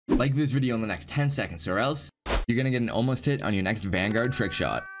like this video in the next 10 seconds or else you're gonna get an almost hit on your next Vanguard trick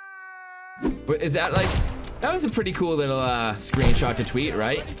shot. But is that like, that was a pretty cool little screenshot to tweet,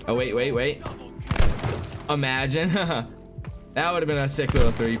 right? Oh wait. Imagine. That would have been a sick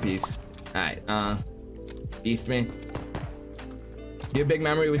little 3-piece. Alright, beast me. Your big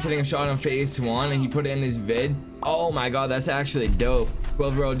memory was hitting a shot on phase 1 and he put it in his vid. Oh my god, that's actually dope.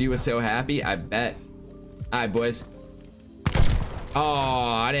 12-year-old you was so happy, I bet. Alright, boys. Oh,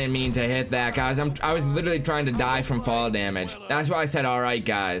 I didn't mean to hit that, guys. I was literally trying to die from fall damage. That's why I said alright,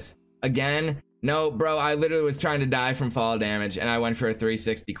 guys. Again, no, bro, I literally was trying to die from fall damage and I went for a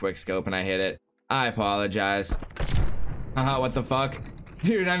 360 quick scope and I hit it. I apologize. What the fuck?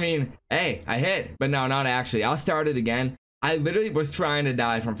 Dude, I mean, hey, I hit, but no, not actually. I'll start it again. I literally was trying to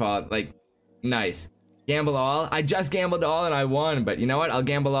die from fall, like, nice. Gamble all. I just gambled all and I won, but you know what? I'll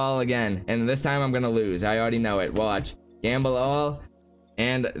gamble all again, and this time I'm gonna lose. I already know it. Watch. Gamble all,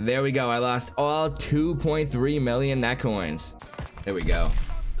 and there we go. I lost all 2.3 million net coins. There we go.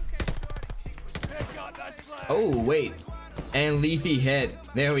 Oh, wait. And Leafy hit.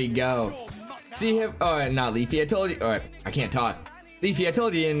 There we go. See him? Oh, not Leafy. I told you. Alright, I can't talk. Leafy, I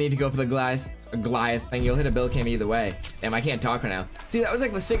told you you didn't need to go for the Goliath thing. You'll hit a build cam either way. Damn, I can't talk right now. See, that was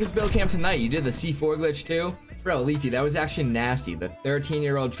like the sickest build cam tonight. You did the C4 glitch too? Bro, Leafy, that was actually nasty. The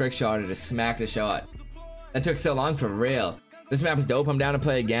 13-year-old trick shotter just smacked a shot. That took so long for real. This map is dope. I'm down to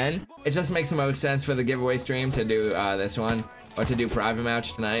play again. It just makes the most sense for the giveaway stream to do this one. Or to do private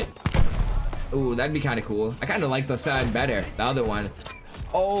match tonight. Ooh, that'd be kind of cool. I kind of like the side better. The other one.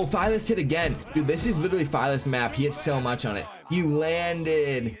 Oh, Phyllis hit again. Dude, this is literally Phyllis map. He hit so much on it. He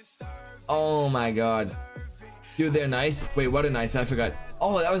landed. Oh my god. Dude, they're nice. Wait, what a nice. I forgot.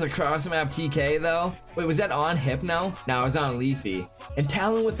 Oh, that was a cross map TK though. Wait, was that on Hypno? No, it was on Leafy. And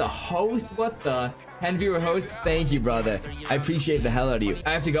Talon with the host? What the? 10 viewer host? Thank you, brother. I appreciate the hell out of you.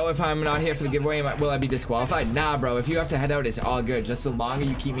 I have to go if I'm not here for the giveaway. Will I be disqualified? Nah, bro. If you have to head out, it's all good. Just the longer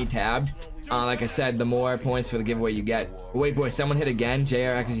you keep me tabbed. Like I said, the more points for the giveaway you get. Wait, boy, someone hit again.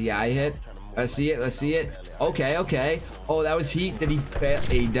 JRXZI hit. Let's see it. Let's see it. Okay. Oh, that was heat. Did he fail?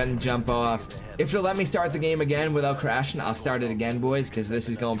 He didn't jump off. If you'll let me start the game again without crashing, I'll start it again, boys, because this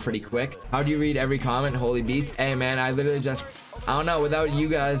is going pretty quick. How do you read every comment? Holy beast. Hey, man, I literally just, I don't know, without you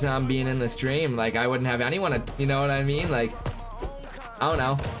guys being in the stream, like, I wouldn't have anyone to, you know what I mean? Like, I don't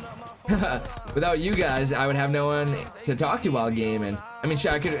know. Without you guys, I would have no one to talk to while gaming. I mean,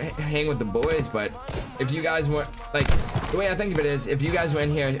 sure, I could hang with the boys, but if you guys weren't, like, the way I think of it is, if you guys were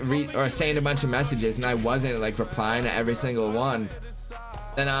in here or saying a bunch of messages and I wasn't, like, replying to every single one,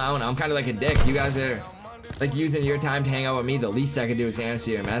 then I don't know, I'm kind of like a dick. You guys are, like, using your time to hang out with me. The least I could do is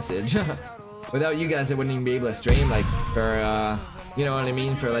answer your message. Without you guys, I wouldn't even be able to stream, like, for, you know what I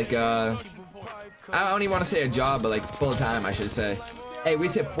mean? For, like, I don't even want to say a job, but, like, full time, I should say. Hey, we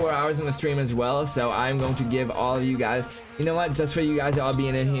sit 4 hours in the stream as well, so I'm going to give all of you guys, you know what, just for you guys all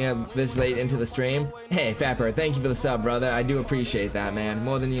being in here this late into the stream. Hey, Fapper, thank you for the sub, brother. I do appreciate that, man,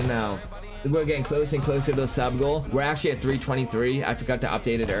 more than you know. We're getting closer and closer to the sub goal. We're actually at 323. I forgot to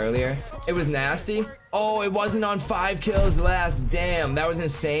update it earlier. It was nasty. Oh, it wasn't on 5 kills last. Damn, that was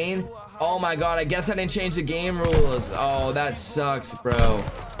insane. Oh my god, I guess I didn't change the game rules. Oh, that sucks, bro.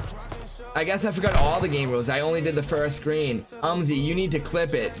 I guess I forgot all the game rules. I only did the first screen. Umzy, you need to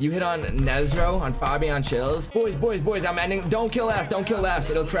clip it. You hit on Nezro, on Fabian Chills. Boys, I'm ending. Don't kill last.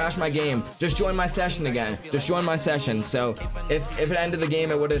 It'll crash my game. Just join my session again. Just join my session. So if it ended the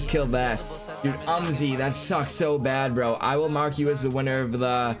game, it would have killed last. Dude, Umzy, that sucks so bad, bro. I will mark you as the winner of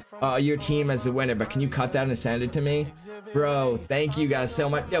the, your team as the winner, but can you cut that and send it to me? Bro, thank you guys so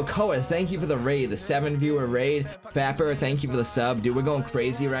much. Yo, Koa, thank you for the raid, the 7-viewer raid. Fapper, thank you for the sub. Dude, we're going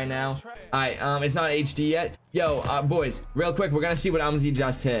crazy right now. Alright, it's not HD yet. Yo, boys, real quick, we're gonna see what Umzy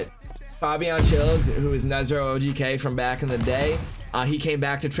just hit. Fabian Chills, who is Nezro OGK from back in the day, he came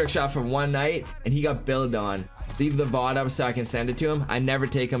back to Trickshot for one night, and he got billed on. Leave the VOD up so I can send it to him. I never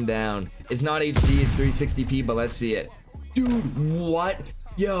take him down. It's not HD, it's 360p, but let's see it. Dude, what?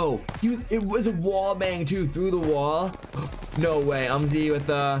 Yo, it was a wall bang too, through the wall. No way, Umzy with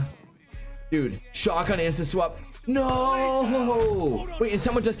dude, shotgun insta swap. No! Wait, and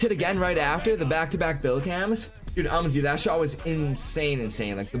someone just hit again right after the back-to-back build cams? Dude, Umzy, that shot was insane,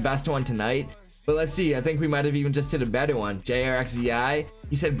 like the best one tonight. But let's see, I think we might have even just hit a better one. JRXZI,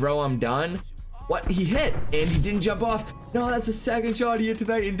 he said, bro, I'm done. What? He hit, and he didn't jump off. No, that's the second shot he hit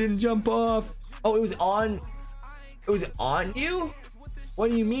tonight and didn't jump off. Oh, it was on you? What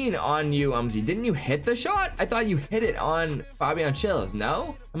do you mean on you, Umzy? Didn't you hit the shot? I thought you hit it on Fabian Chills.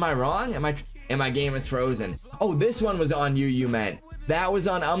 No? Am I wrong? And my game is frozen. Oh, this one was on you, you meant. That was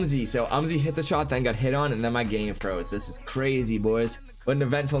on Umzi. So Umzi hit the shot, then got hit on, and then my game froze. This is crazy, boys. What an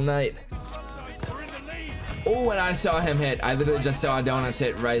eventful night. Oh, and I saw him hit. I literally just saw Donuts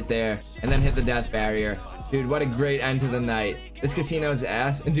hit right there, and then hit the death barrier. Dude, what a great end to the night. This casino's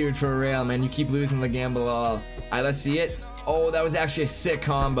ass. Dude, for real, man. You keep losing the gamble all. All right, let's see it. Oh, that was actually a sick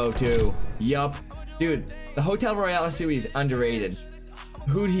combo, too. Yup. Dude, the Hotel Royale Sui is underrated.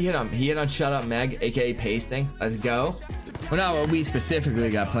 Who'd he hit on? He hit on Shut Up Meg, aka Pasting. Let's go. Well, not what we specifically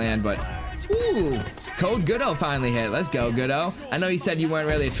got planned, but... Ooh, Code Goodo finally hit. Let's go, Goodo. I know you said you weren't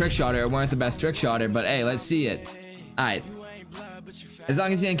really a trick shotter or weren't the best trick shotter, but hey, let's see it. All right. As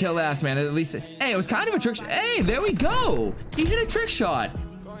long as you didn't kill last, man, at least... Hey, it was kind of a trick shot. Hey, there we go. He hit a trick shot.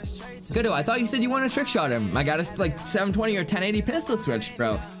 Goodo, I thought you said you wanted a trick shot him. I got a like 720 or 1080 pistol switched,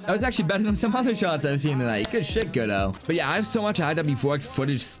 bro. That was actually better than some other shots I've seen tonight. Good shit, Goodo. But yeah, I have so much IW4X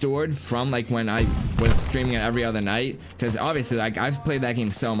footage stored from like when I was streaming it every other night. Because obviously, like, I've played that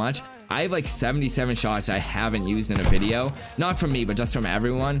game so much. I have like 77 shots I haven't used in a video. Not from me, but just from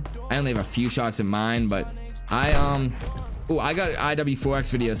everyone. I only have a few shots of mine, but I got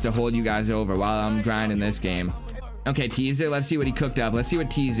IW4X videos to hold you guys over while I'm grinding this game. Okay, Teaser, let's see what he cooked up. Let's see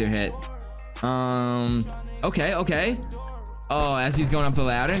what Teaser hit. Okay. Oh, as he's going up the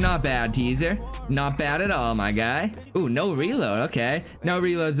ladder, not bad, Teaser. Not bad at all, my guy. Ooh, no reload, okay. No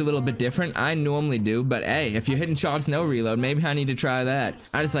reload's a little bit different. I normally do, but hey, if you're hitting shots no reload, maybe I need to try that.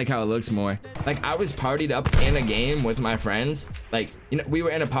 I just like how it looks more. Like, I was partied up in a game with my friends. Like, you know, we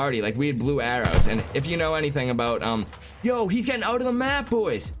were in a party, like we had blue arrows, and if you know anything about, yo, he's getting out of the map,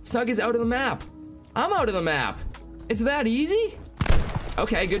 boys. Snug is out of the map. I'm out of the map. It's that easy?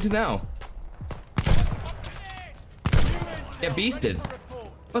 Okay, good to know. Get beasted.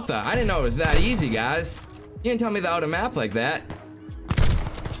 What the? I didn't know it was that easy, guys. You didn't tell me the out of map like that.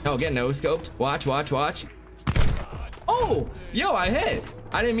 Oh, get no scoped. Watch. Oh, yo, I hit.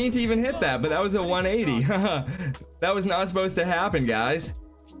 I didn't mean to even hit that, but that was a 180. That was not supposed to happen, guys.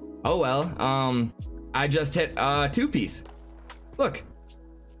 Oh well. I just hit two-piece. Look.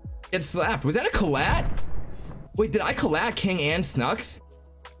 Get slapped. Was that a collat? Wait, did I collat King and Snux?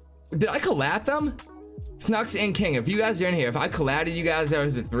 Did I collat them? Snux and King, if you guys are in here, if I collatted you guys, that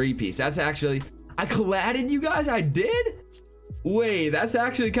was a three-piece. That's actually... I collatted you guys? I did? Wait, that's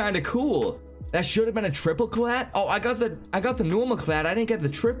actually kind of cool. That should have been a triple collat? Oh, I got the normal collat. I didn't get the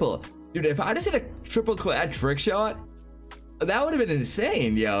triple. Dude, if I just hit a triple collat trick shot, that would have been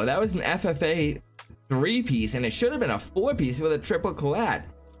insane, yo. That was an FFA three-piece, and it should have been a four-piece with a triple collat.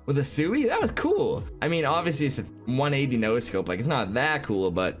 With a Sui? That was cool. I mean, obviously it's a 180 no scope, like it's not that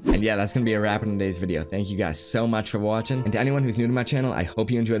cool, but... And yeah, that's gonna be a wrap in today's video. Thank you guys so much for watching. And to anyone who's new to my channel, I hope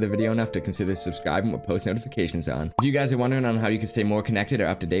you enjoyed the video enough to consider subscribing with post notifications on. If you guys are wondering on how you can stay more connected or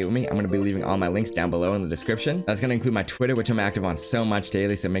up to date with me, I'm gonna be leaving all my links down below in the description. That's gonna include my Twitter, which I'm active on so much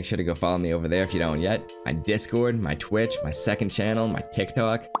daily, so make sure to go follow me over there if you don't yet. My Discord, my Twitch, my second channel, my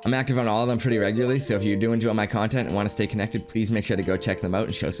TikTok. I'm active on all of them pretty regularly, so if you do enjoy my content and want to stay connected, please make sure to go check them out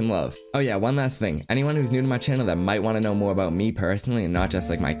and show some love. Oh yeah, one last thing. Anyone who's new to my channel that might want to know more about me personally and not just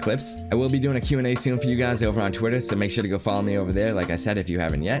like my clips, I will be doing a Q&A soon for you guys over on Twitter, so make sure to go follow me over there, like I said, if you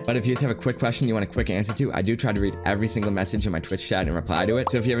haven't yet. But if you just have a quick question you want a quick answer to, I do try to read every single message in my Twitch chat and reply to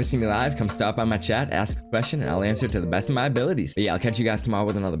it. So if you ever see me live, come stop by my chat, ask a question, and I'll answer it to the best of my abilities. But yeah, I'll catch you guys tomorrow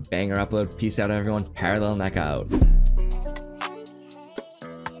with another banger upload. Peace out, everyone. Parallel Necca out.